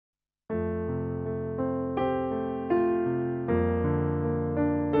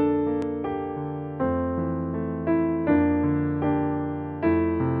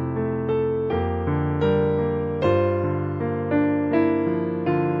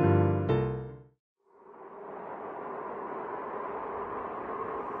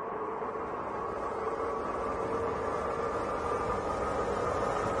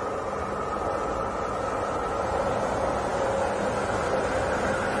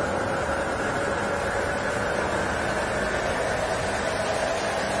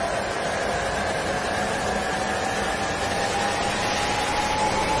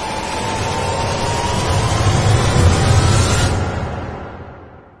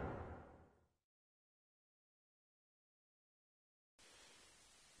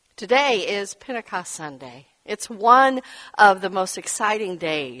Today is Pentecost Sunday. It's one of the most exciting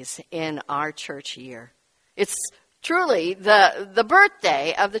days in our church year. It's truly the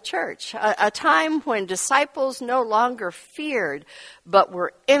birthday of the church, a time when disciples no longer feared, but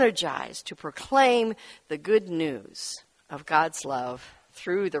were energized to proclaim the good news of God's love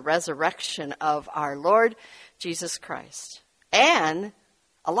through the resurrection of our Lord Jesus Christ. And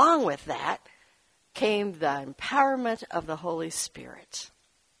along with that came the empowerment of the Holy Spirit.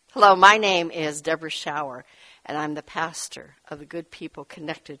 Hello, my name is Deborah Schauer, and I'm the pastor of the good people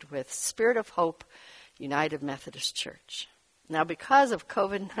connected with Spirit of Hope United Methodist Church. Now, because of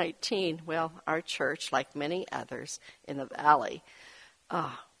COVID-19, our church, like many others in the valley,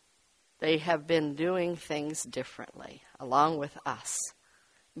 they have been doing things differently, along with us.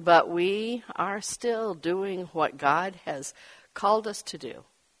 But we are still doing what God has called us to do.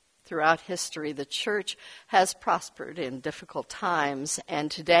 Throughout history, the church has prospered in difficult times,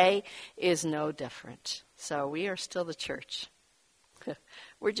 and today is no different. So we are still the church.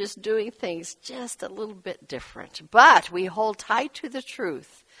 We're just doing things just a little bit different. But we hold tight to the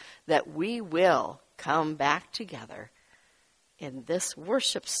truth that we will come back together in this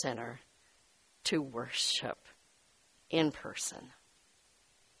worship center to worship in person.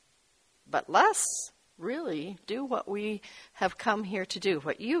 But let's really do what we have come here to do,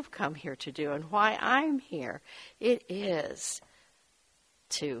 what you've come here to do, and why I'm here. It is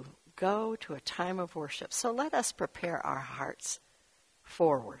to go to a time of worship. So let us prepare our hearts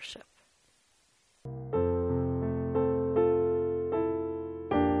for worship.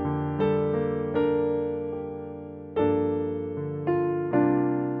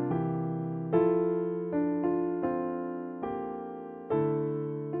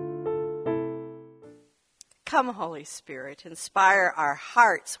 Come, Holy Spirit, inspire our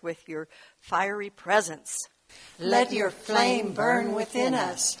hearts with your fiery presence. Let your flame burn within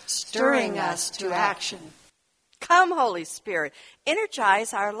us, stirring us to action. Come, Holy Spirit,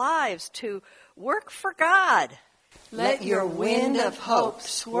 energize our lives to work for God. Let your wind of hope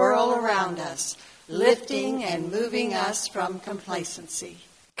swirl around us, lifting and moving us from complacency.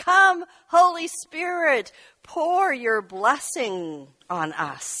 Come, Holy Spirit, pour your blessing on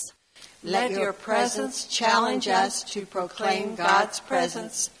us. Let your presence challenge us to proclaim God's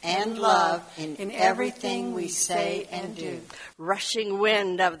presence and love in everything we say and do. Rushing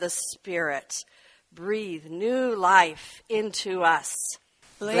wind of the Spirit, breathe new life into us.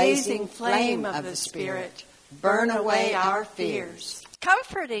 Blazing flame of the Spirit, burn away our fears.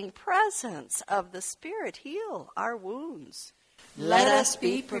 Comforting presence of the Spirit, heal our wounds. Let us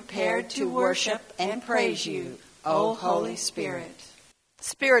be prepared to worship and praise you, O Holy Spirit.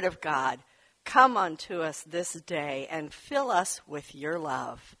 Spirit of God, come unto us this day and fill us with your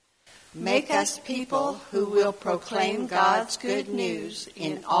love. Make us people who will proclaim God's good news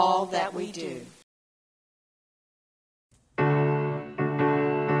in all that we do.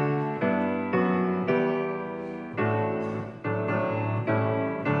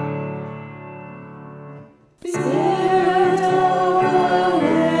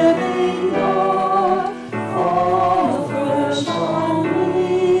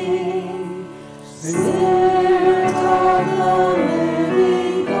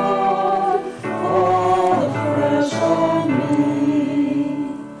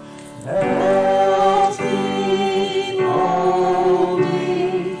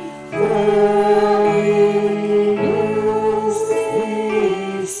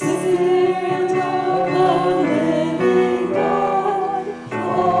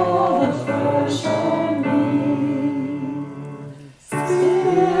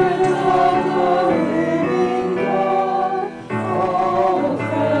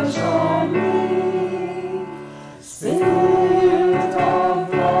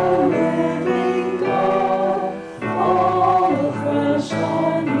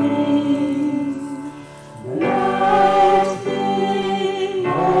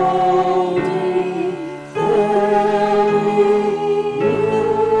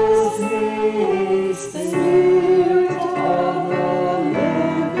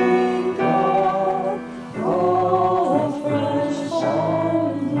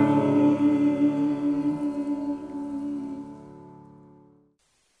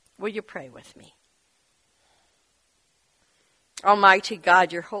 Will you pray with me? Almighty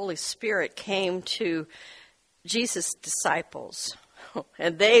God, your Holy Spirit came to Jesus' disciples,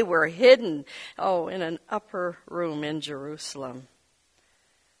 and they were hidden, in an upper room in Jerusalem.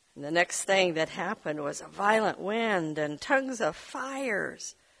 And the next thing that happened was a violent wind, and tongues of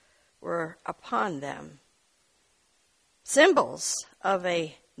fires were upon them. Symbols of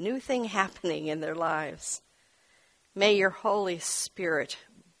a new thing happening in their lives. May your Holy Spirit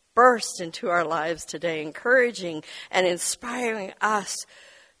burst into our lives today, encouraging and inspiring us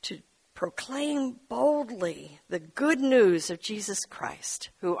to proclaim boldly the good news of Jesus Christ,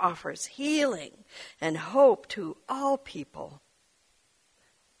 who offers healing and hope to all people.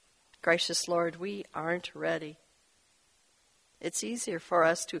 Gracious Lord, we aren't ready. It's easier for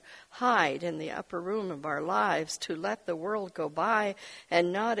us to hide in the upper room of our lives, to let the world go by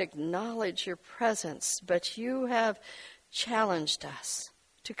and not acknowledge your presence. But you have challenged us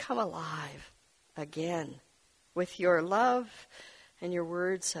to come alive again with your love and your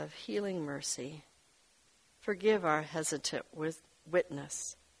words of healing mercy. Forgive our hesitant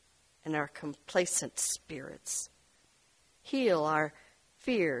witness and our complacent spirits. Heal our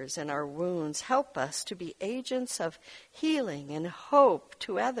fears and our wounds. Help us to be agents of healing and hope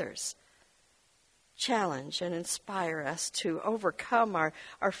to others. Challenge and inspire us to overcome our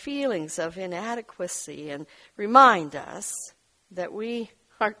feelings of inadequacy and remind us that we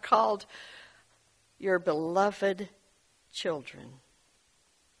are called your beloved children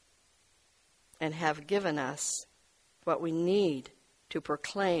and have given us what we need to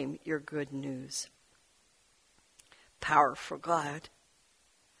proclaim your good news. Powerful God,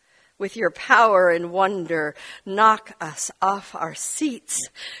 with your power and wonder, knock us off our seats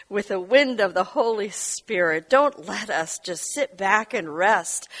with the wind of the Holy Spirit. Don't let us just sit back and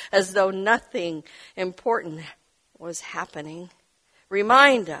rest as though nothing important was happening.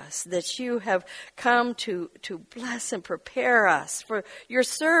 Remind us that you have come to bless and prepare us for your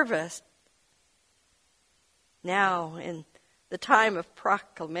service. Now, in the time of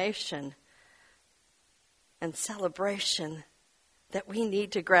proclamation and celebration that we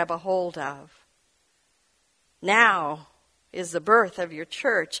need to grab a hold of. Now is the birth of your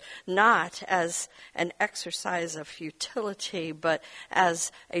church, not as an exercise of futility, but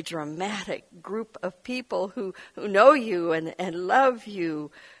as a dramatic group of people who know you and love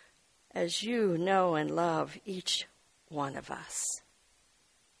you as you know and love each one of us.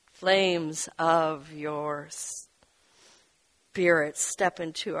 Flames of your Spirit step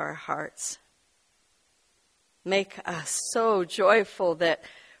into our hearts. Make us so joyful that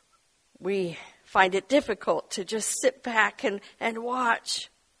we find it difficult to just sit back and watch.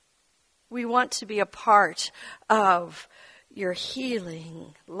 We want to be a part of your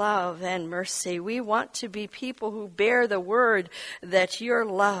healing, love, and mercy. We want to be people who bear the word that your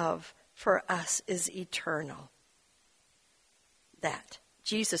love for us is eternal. That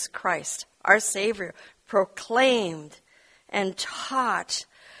Jesus Christ, our Savior, proclaimed and taught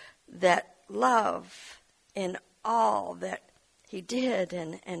that love in all that he did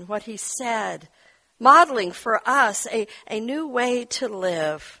and what he said, modeling for us a new way to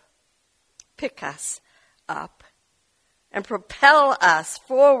live. Pick us up and propel us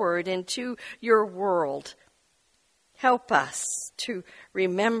forward into your world. Help us to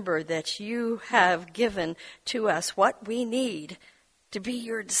remember that you have given to us what we need to be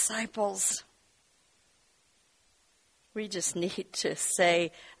your disciples. We just need to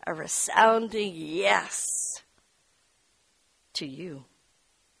say a resounding yes to you.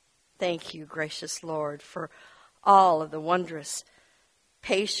 Thank you, gracious Lord, for all of the wondrous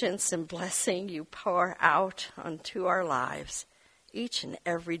patience and blessing you pour out onto our lives each and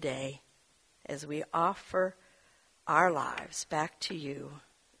every day as we offer our lives back to you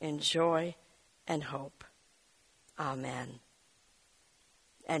in joy and hope. Amen.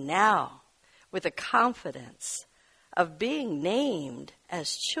 And now, with the confidence of being named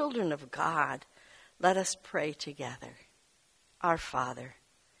as children of God, let us pray together. Our Father,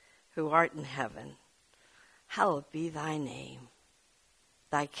 who art in heaven, hallowed be thy name.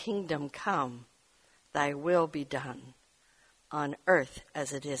 Thy kingdom come, thy will be done, on earth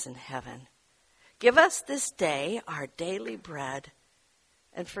as it is in heaven. Give us this day our daily bread,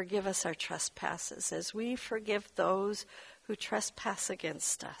 and forgive us our trespasses as we forgive those who trespass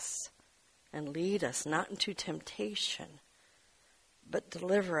against us. And lead us not into temptation, but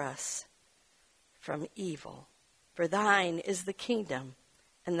deliver us from evil. For thine is the kingdom,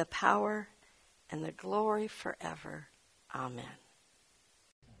 and the power, and the glory forever. Amen.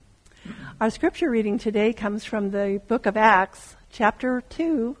 Our scripture reading today comes from the book of Acts, chapter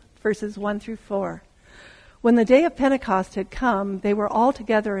 2, verses 1 through 4. When the day of Pentecost had come, they were all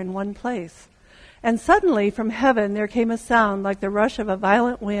together in one place. And suddenly from heaven there came a sound like the rush of a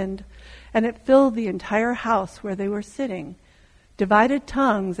violent wind, and it filled the entire house where they were sitting. Divided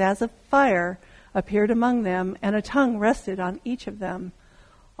tongues as of fire appeared among them, and a tongue rested on each of them.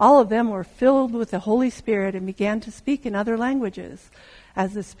 All of them were filled with the Holy Spirit and began to speak in other languages,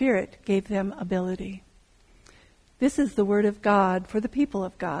 as the Spirit gave them ability. This is the word of God for the people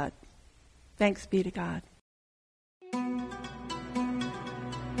of God. Thanks be to God.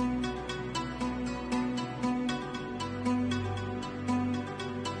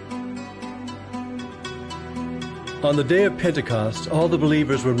 On the day of Pentecost, all the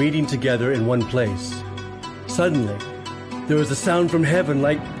believers were meeting together in one place. Suddenly, there was a sound from heaven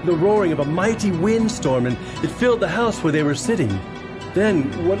like the roaring of a mighty windstorm, and it filled the house where they were sitting.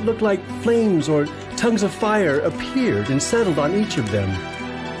 Then what looked like flames or tongues of fire appeared and settled on each of them.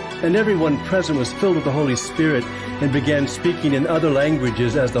 And everyone present was filled with the Holy Spirit and began speaking in other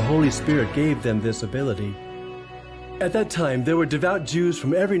languages as the Holy Spirit gave them this ability. At that time, there were devout Jews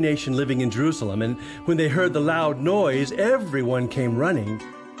from every nation living in Jerusalem, and when they heard the loud noise, everyone came running.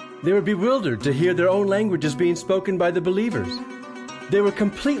 They were bewildered to hear their own languages being spoken by the believers. They were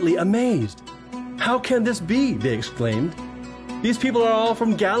completely amazed. "How can this be?" they exclaimed. "These people are all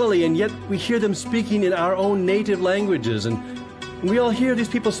from Galilee, and yet we hear them speaking in our own native languages, and we all hear these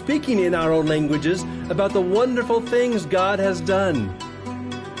people speaking in our own languages about the wonderful things God has done."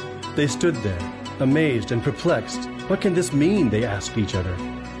 They stood there, amazed and perplexed. "What can this mean?" they asked each other.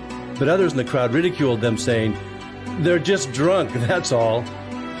 But others in the crowd ridiculed them, saying, "They're just drunk, that's all."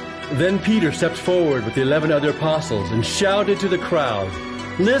 Then Peter stepped forward with the 11 other apostles and shouted to the crowd,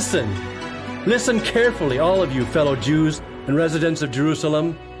 "Listen! Listen carefully, all of you fellow Jews and residents of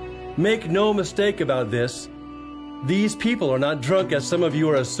Jerusalem. Make no mistake about this. These people are not drunk as some of you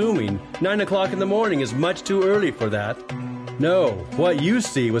are assuming. 9 o'clock in the morning is much too early for that. No, what you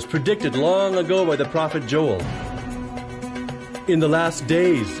see was predicted long ago by the prophet Joel. In the last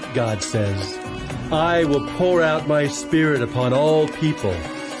days, God says, I will pour out my Spirit upon all people.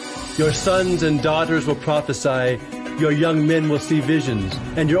 Your sons and daughters will prophesy, your young men will see visions,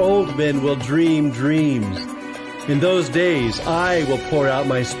 and your old men will dream dreams. In those days, I will pour out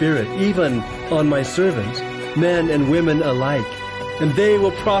my Spirit, even on my servants, men and women alike, and they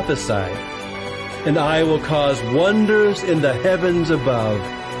will prophesy. And I will cause wonders in the heavens above,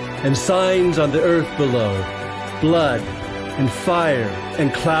 and signs on the earth below, blood and fire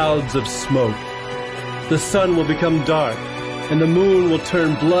and clouds of smoke. The sun will become dark, and the moon will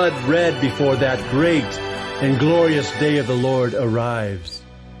turn blood red before that great and glorious day of the Lord arrives.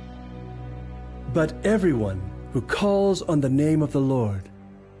 But everyone who calls on the name of the Lord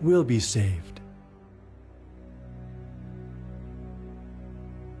will be saved."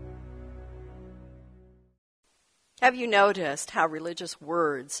 Have you noticed how religious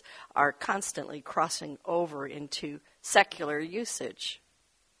words are constantly crossing over into secular usage?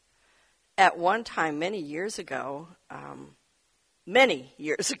 At one time, many years ago,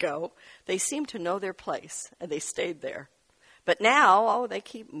 they seemed to know their place, and they stayed there. But now, they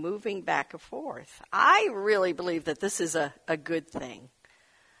keep moving back and forth. I really believe that this is a good thing.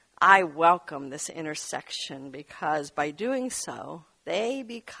 I welcome this intersection because by doing so, they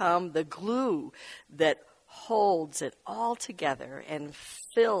become the glue that holds it all together and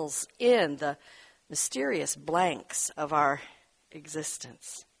fills in the mysterious blanks of our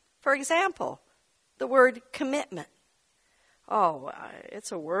existence. For example, the word commitment.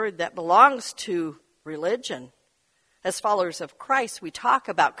 It's a word that belongs to religion. As followers of Christ, we talk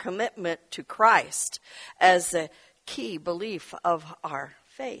about commitment to Christ as a key belief of our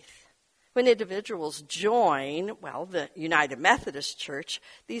faith. When individuals join, the United Methodist Church,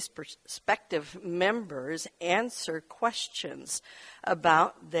 these prospective members answer questions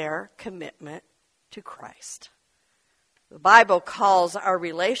about their commitment to Christ. The Bible calls our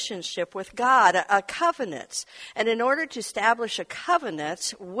relationship with God a covenant. And in order to establish a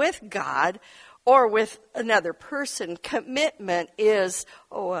covenant with God or with another person, commitment is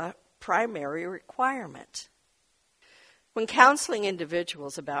a primary requirement. When counseling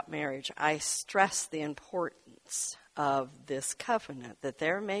individuals about marriage, I stress the importance of this covenant that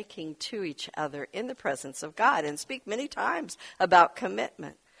they're making to each other in the presence of God and speak many times about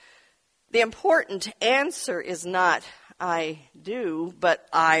commitment. The important answer is not, I do, but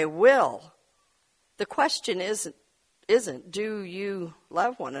I will. The question isn't do you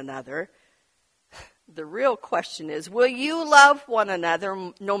love one another? The real question is, will you love one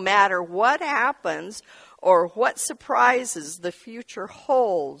another no matter what happens or what surprises the future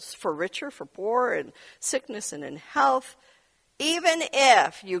holds, for richer, for poor, in sickness and in health? Even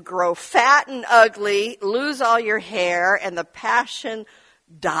if you grow fat and ugly, lose all your hair, and the passion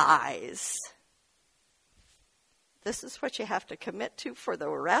dies. This is what you have to commit to for the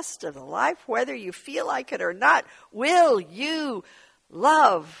rest of the life, whether you feel like it or not. Will you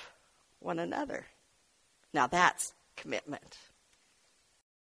love one another? Now that's commitment.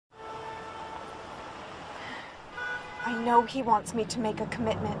 I know he wants me to make a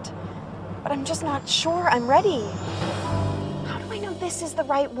commitment, but I'm just not sure I'm ready. How do I know this is the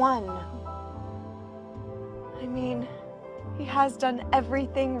right one? I mean, he has done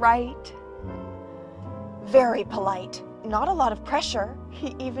everything right. Very polite. Not a lot of pressure.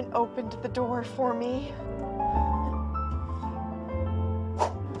 He even opened the door for me.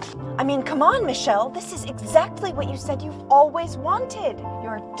 I mean, come on, Michelle. This is exactly what you said you've always wanted.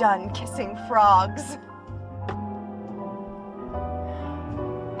 You're done kissing frogs.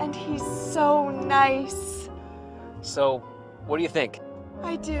 And he's so nice. So, what do you think?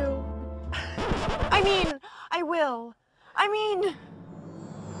 I do. I mean, I will. I mean,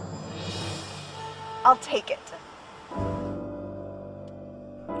 I'll take it.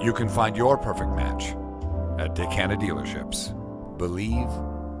 You can find your perfect match at Dick Hanna Dealerships. Believe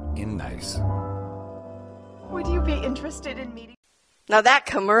in nice. Would you be interested in meeting? Now that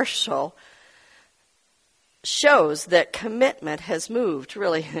commercial shows that commitment has moved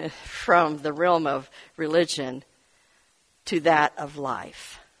really from the realm of religion to that of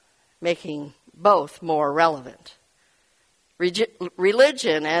life, making both more relevant.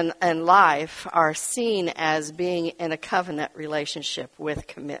 Religion and life are seen as being in a covenant relationship with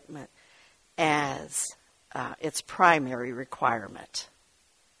commitment as its primary requirement.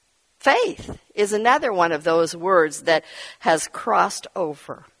 Faith is another one of those words that has crossed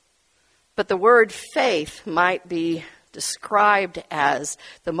over. But the word faith might be described as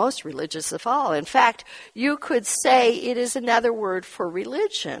the most religious of all. In fact, you could say it is another word for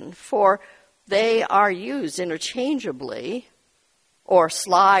religion, for they are used interchangeably or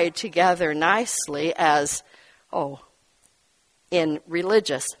slide together nicely as, in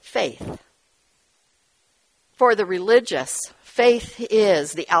religious faith. For the religious, faith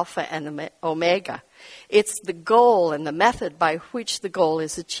is the Alpha and Omega. It's the goal and the method by which the goal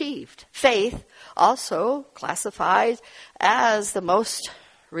is achieved. Faith, also classified as the most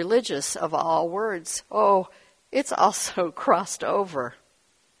religious of all words. It's also crossed over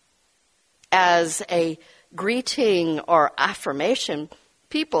as a greeting or affirmation.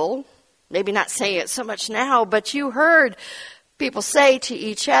 People, maybe not say it so much now, but you heard people say to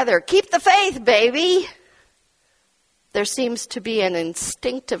each other, "Keep the faith, baby." There seems to be an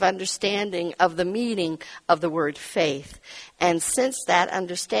instinctive understanding of the meaning of the word faith. And since that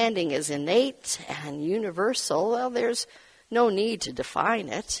understanding is innate and universal, well, there's no need to define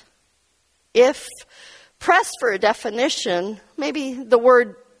it. If pressed for a definition, maybe the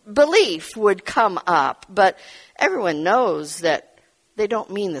word belief would come up, but everyone knows that they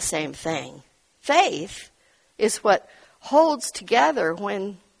don't mean the same thing. Faith is what holds together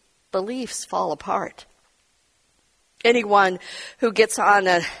when beliefs fall apart. Anyone who gets on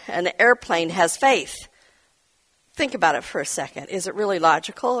an airplane has faith. Think about it for a second. Is it really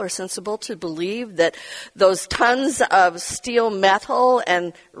logical or sensible to believe that those tons of steel metal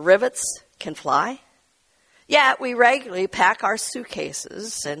and rivets can fly? Yet we regularly pack our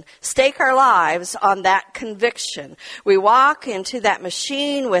suitcases and stake our lives on that conviction. We walk into that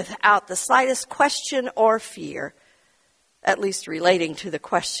machine without the slightest question or fear, at least relating to the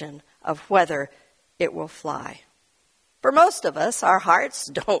question of whether it will fly. For most of us, our hearts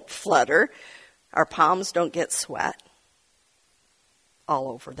don't flutter. Our palms don't get sweat all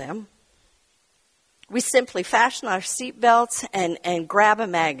over them. We simply fasten our seatbelts and grab a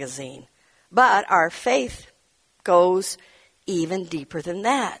magazine. But our faith goes even deeper than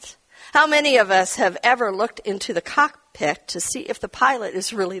that. How many of us have ever looked into the cockpit to see if the pilot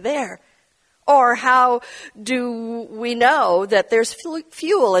is really there? Or how do we know that there's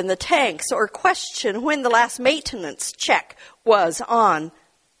fuel in the tanks, or question when the last maintenance check was on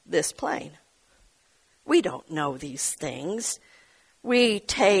this plane? We don't know these things. We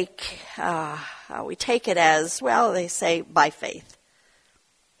take it as, well, they say, by faith.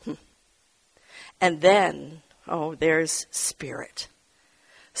 And then, there's spirit.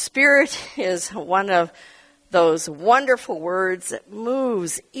 Spirit is one of those wonderful words that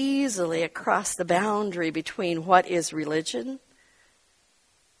moves easily across the boundary between what is religion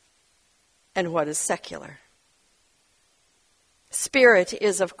and what is secular. Spirit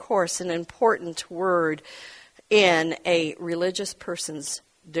is, of course, an important word in a religious person's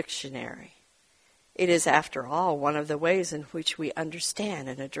dictionary. It is, after all, one of the ways in which we understand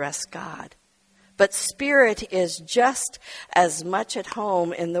and address God. But spirit is just as much at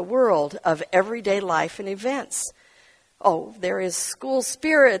home in the world of everyday life and events. There is school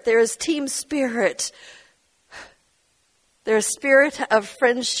spirit, there is team spirit, there's spirit of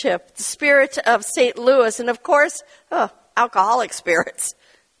friendship, the spirit of St. Louis, and of course, alcoholic spirits.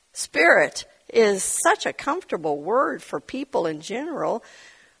 Spirit is such a comfortable word for people in general.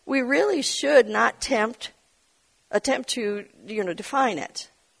 We really should not attempt to define it.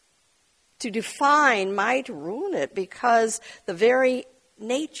 To define might ruin it, because the very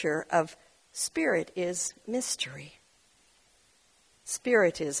nature of spirit is mystery.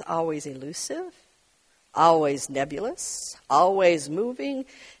 Spirit is always elusive, always nebulous, always moving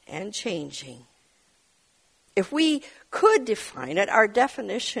and changing. If we could define it, our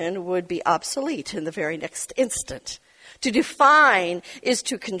definition would be obsolete in the very next instant. To define is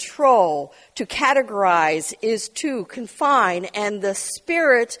to control, to categorize is to confine, and the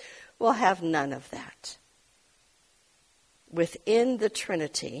Spirit will have none of that. Within the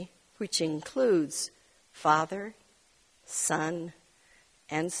Trinity, which includes Father, Son,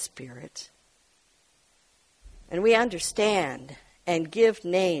 and Spirit, and we understand and give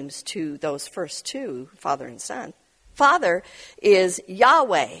names to those first two, Father and Son. Father is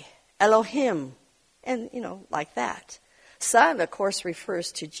Yahweh, Elohim, and, like that. Son, of course,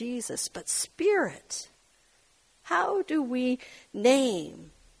 refers to Jesus, but Spirit, how do we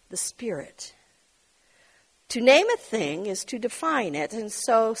name the Spirit? To name a thing is to define it, and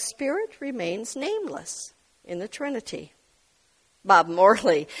so Spirit remains nameless in the Trinity. Bob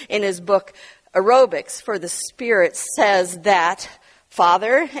Morley, in his book Aerobics for the Spirit, says that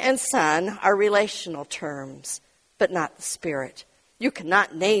Father and Son are relational terms, but not the Spirit. You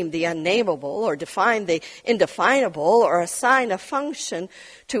cannot name the unnameable or define the indefinable or assign a function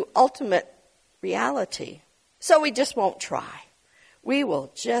to ultimate reality. So we just won't try. We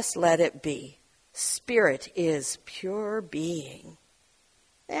will just let it be. Spirit is pure being.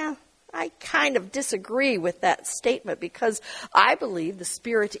 Yeah, I kind of disagree with that statement because I believe the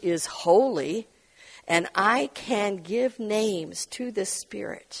Spirit is holy, and I can give names to the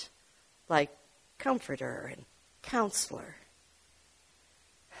Spirit like Comforter and Counselor.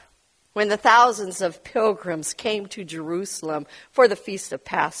 When the thousands of pilgrims came to Jerusalem for the Feast of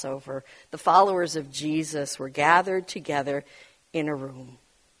Passover, the followers of Jesus were gathered together in a room.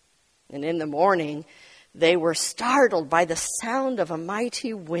 And in the morning, they were startled by the sound of a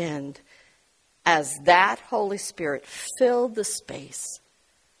mighty wind as that Holy Spirit filled the space,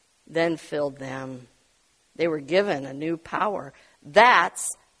 then filled them. They were given a new power.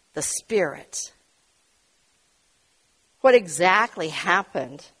 That's the Spirit. What exactly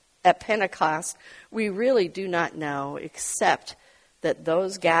happened at Pentecost, we really do not know, except that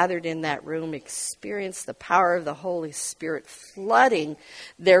those gathered in that room experienced the power of the Holy Spirit flooding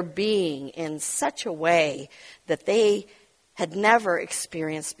their being in such a way that they had never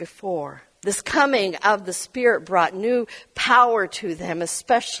experienced before. This coming of the Spirit brought new power to them,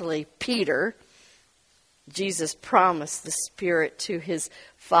 especially Peter. Jesus promised the Spirit to his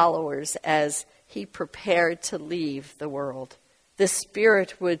followers as he prepared to leave the world. The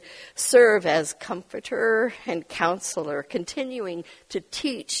Spirit would serve as comforter and counselor, continuing to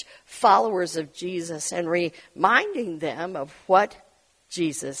teach followers of Jesus and reminding them of what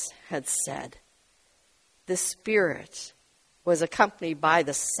Jesus had said. The Spirit was accompanied by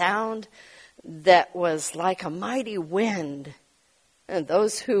the sound that was like a mighty wind. And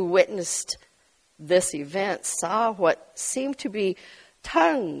those who witnessed this event saw what seemed to be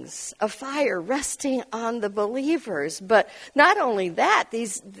tongues of fire resting on the believers. But not only that,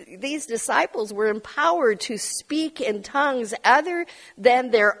 these disciples were empowered to speak in tongues other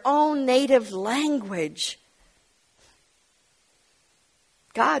than their own native language.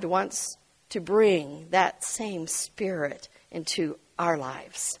 God wants to bring that same Spirit into our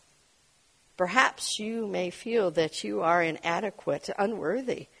lives. Perhaps you may feel that you are inadequate,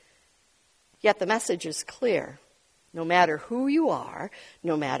 unworthy. Yet the message is clear. No matter who you are,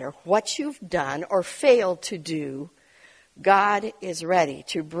 no matter what you've done or failed to do, God is ready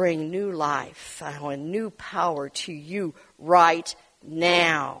to bring new life and new power to you right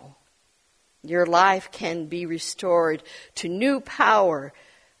now. Your life can be restored to new power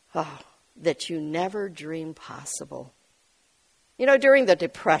that you never dreamed possible. During the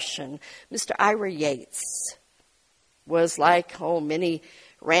Depression, Mr. Ira Yates was like many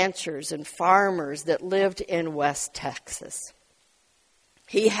ranchers and farmers that lived in West Texas.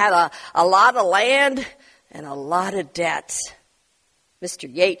 He had a lot of land and a lot of debt. Mr.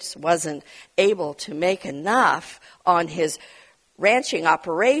 Yates wasn't able to make enough on his ranching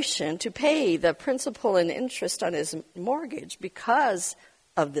operation to pay the principal and interest on his mortgage. Because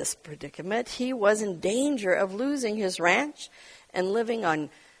of this predicament, he was in danger of losing his ranch and living on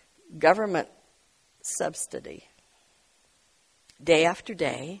government subsidy. Day after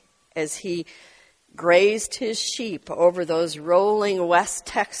day, as he grazed his sheep over those rolling West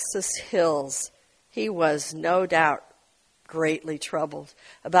Texas hills, he was no doubt greatly troubled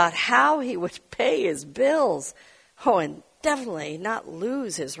about how he would pay his bills. And definitely not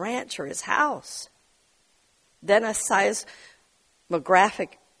lose his ranch or his house. Then a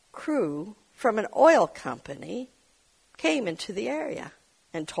seismographic crew from an oil company came into the area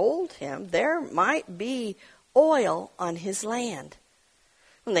and told him there might be oil on his land.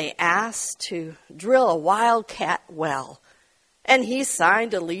 And they asked to drill a wildcat well, and he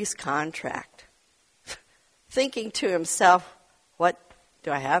signed a lease contract. thinking to himself, what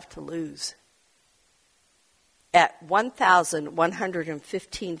do I have to lose? At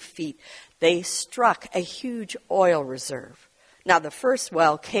 1,115 feet, they struck a huge oil reserve. Now, the first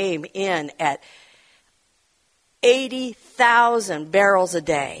well came in at 80,000 barrels a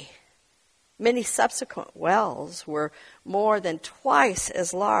day. Many subsequent wells were more than twice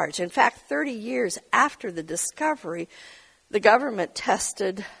as large. In fact, 30 years after the discovery, the government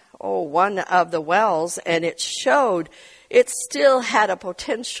tested one of the wells, and it showed it still had a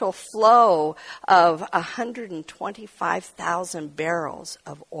potential flow of 125,000 barrels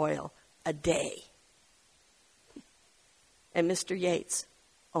of oil a day. And Mr. Yates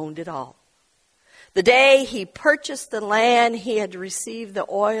owned it all. The day he purchased the land, he had received the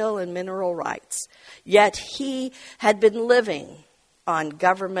oil and mineral rights. Yet he had been living on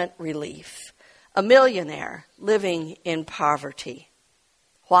government relief, a millionaire living in poverty.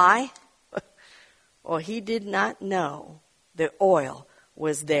 Why? Well, he did not know the oil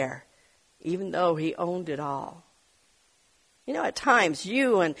was there, even though he owned it all. You know, at times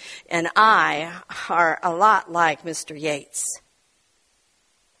you and I are a lot like Mr. Yates.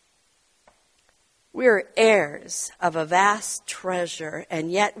 We're heirs of a vast treasure,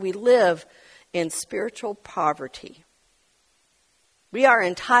 and yet we live in spiritual poverty. We are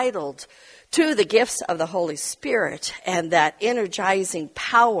entitled to the gifts of the Holy Spirit and that energizing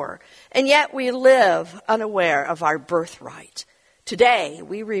power, and yet we live unaware of our birthright. Today,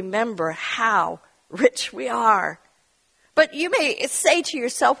 we remember how rich we are. But you may say to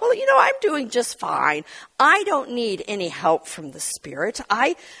yourself, well, I'm doing just fine. I don't need any help from the Spirit.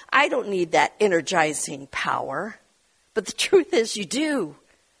 I don't need that energizing power. But the truth is you do.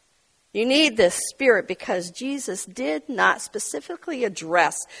 You need this Spirit because Jesus did not specifically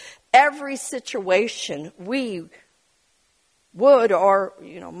address every situation we would or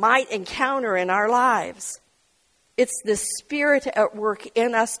might encounter in our lives. It's the Spirit at work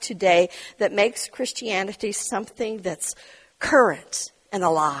in us today that makes Christianity something that's current and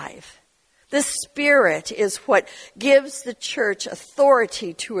alive. This Spirit is what gives the church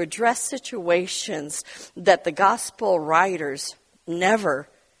authority to address situations that the gospel writers never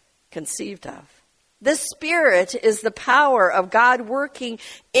conceived of. This Spirit is the power of God working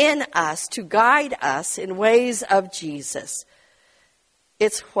in us to guide us in ways of Jesus.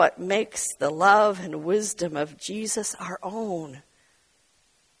 It's what makes the love and wisdom of Jesus our own.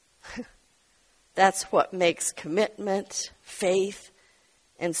 That's what makes commitment, faith,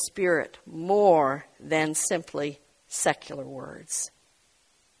 and spirit more than simply secular words.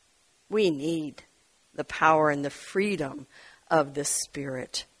 We need the power and the freedom of the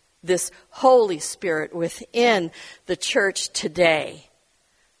Spirit, this Holy Spirit within the church today.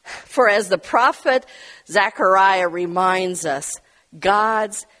 For as the prophet Zechariah reminds us,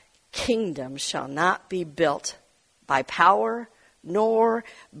 God's kingdom shall not be built by power nor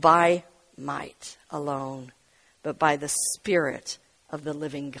by might alone, but by the Spirit of the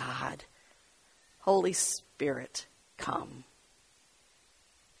living God. Holy Spirit, come.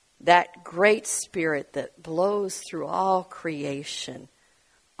 That great Spirit that blows through all creation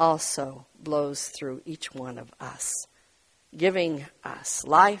also blows through each one of us, giving us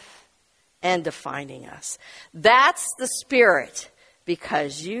life and defining us. That's the Spirit,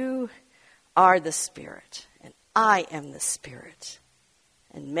 because you are the Spirit, and I am the Spirit.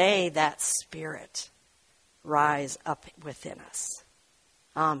 And may that Spirit rise up within us.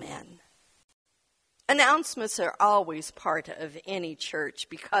 Amen. Announcements are always part of any church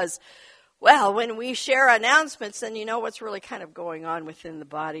because, well, when we share announcements, then you know what's really kind of going on within the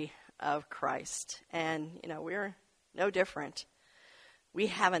body of Christ. And, we're no different. We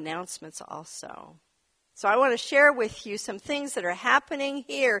have announcements also. So I want to share with you some things that are happening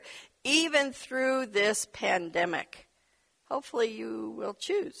here, even through this pandemic. Hopefully you will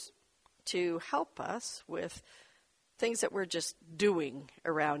choose to help us with things that we're just doing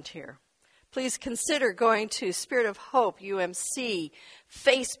around here. Please consider going to Spirit of Hope UMC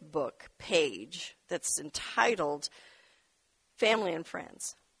Facebook page that's entitled Family and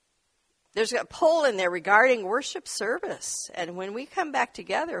Friends. There's a poll in there regarding worship service. And when we come back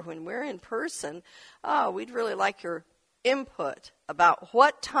together, when we're in person, we'd really like your input about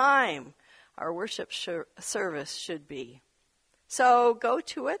what time our worship service should be. So go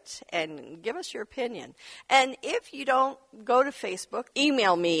to it and give us your opinion. And if you don't go to Facebook,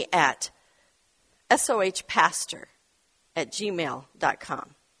 email me at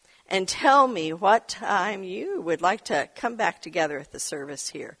sohpastor@gmail.com and tell me what time you would like to come back together at the service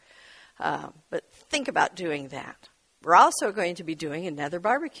here. But think about doing that. We're also going to be doing another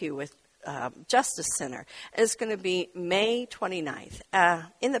barbecue with Justice Center. And it's going to be May 29th.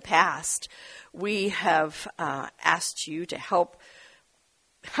 In the past, we have asked you to help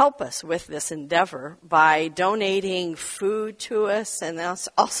us with this endeavor by donating food to us and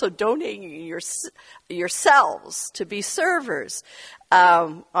also donating yourselves to be servers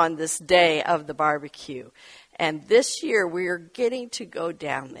on this day of the barbecue. And this year, we are getting to go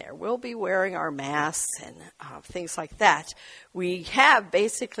down there. We'll be wearing our masks and things like that. We have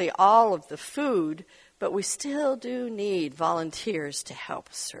basically all of the food, but we still do need volunteers to help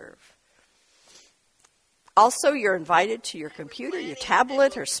serve. Also, you're invited to your computer, your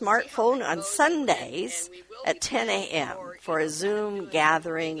tablet, or smartphone on Sundays at 10 a.m. for a Zoom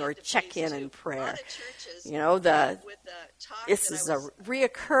gathering or check-in and prayer. You know, this is a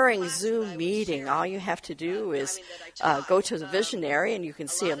reoccurring Zoom meeting. All you have to do is go to the visionary, and you can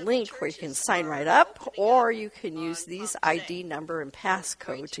see a link where you can sign right up, or you can use these ID number and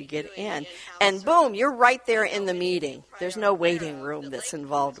passcode to get in. And boom, you're right there in the meeting. There's no waiting room that's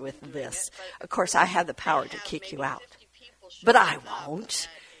involved with this. Of course, I have the power to kick you out, but I won't.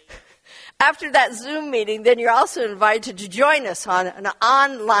 After that Zoom meeting, then you're also invited to join us on an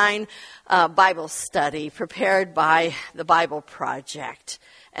online Bible study prepared by the Bible Project.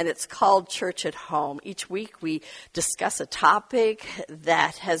 And it's called Church at Home. Each week we discuss a topic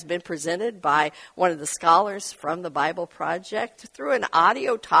that has been presented by one of the scholars from the Bible Project through an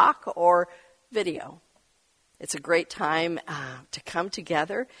audio talk or video. It's a great time to come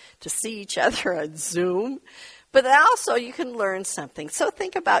together, to see each other on Zoom. But also you can learn something. So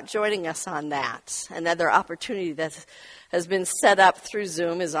think about joining us on that. Another opportunity that has been set up through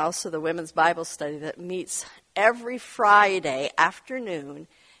Zoom is also the Women's Bible Study that meets every Friday afternoon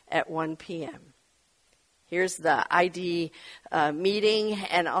at 1 p.m. Here's the ID meeting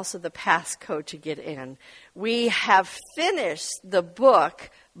and also the passcode to get in. We have finished the book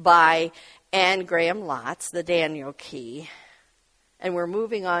by Anne Graham Lotz, The Daniel Key. And we're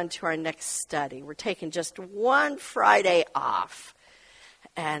moving on to our next study. We're taking just one Friday off.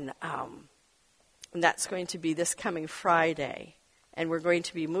 And that's going to be this coming Friday. And we're going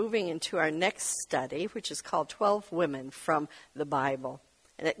to be moving into our next study, which is called 12 Women from the Bible.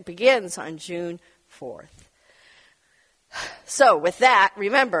 And it begins on June 4th. So with that,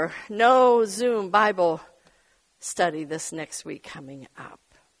 remember, no Zoom Bible study this next week coming up.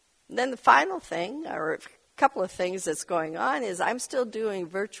 And then the final thing, or couple of things that's going on is I'm still doing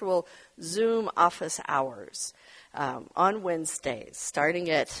virtual Zoom office hours on Wednesdays,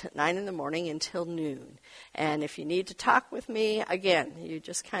 starting at 9 in the morning until noon. And if you need to talk with me, again, you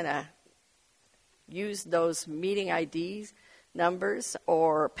just kind of use those meeting IDs, numbers,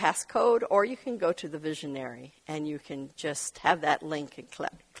 or passcode, or you can go to the visionary and you can just have that link and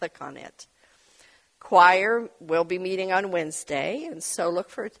click on it. Choir will be meeting on Wednesday, and so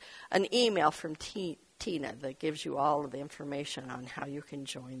look for an email from Tina that gives you all of the information on how you can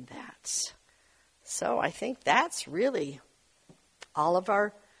join that. So I think that's really all of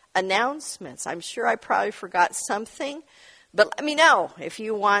our announcements. I'm sure I probably forgot something, but let me know if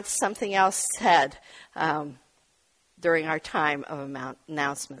you want something else said during our time of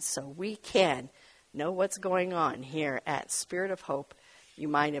announcements so we can know what's going on here at Spirit of Hope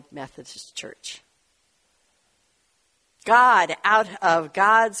United Methodist Church. God, out of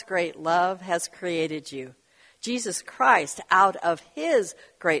God's great love, has created you. Jesus Christ, out of his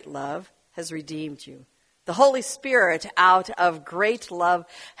great love, has redeemed you. The Holy Spirit, out of great love,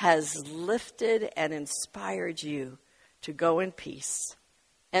 has lifted and inspired you to go in peace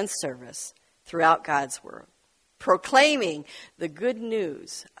and service throughout God's world, proclaiming the good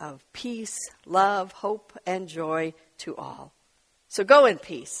news of peace, love, hope, and joy to all. So go in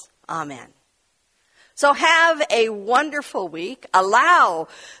peace. Amen. So have a wonderful week. Allow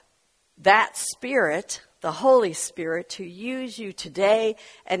that Spirit, the Holy Spirit, to use you today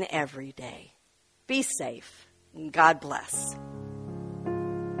and every day. Be safe, and God bless.